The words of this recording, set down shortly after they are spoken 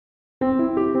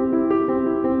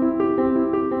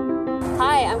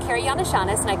Kerry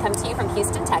and I come to you from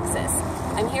Houston, Texas.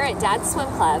 I'm here at Dad's Swim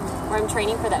Club, where I'm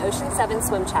training for the Ocean 7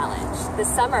 Swim Challenge. This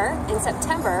summer, in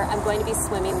September, I'm going to be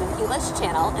swimming the English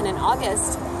Channel, and in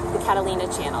August, the Catalina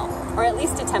Channel, or at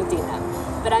least attempting them.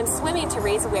 But I'm swimming to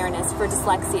raise awareness for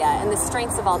dyslexia and the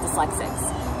strengths of all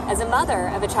dyslexics. As a mother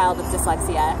of a child with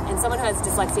dyslexia, and someone who has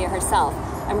dyslexia herself,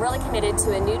 I'm really committed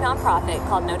to a new nonprofit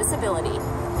called NoticeAbility.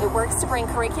 It works to bring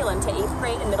curriculum to 8th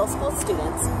grade and middle school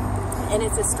students, and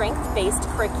it's a strength-based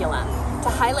curriculum to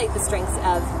highlight the strengths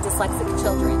of dyslexic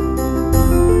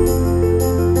children.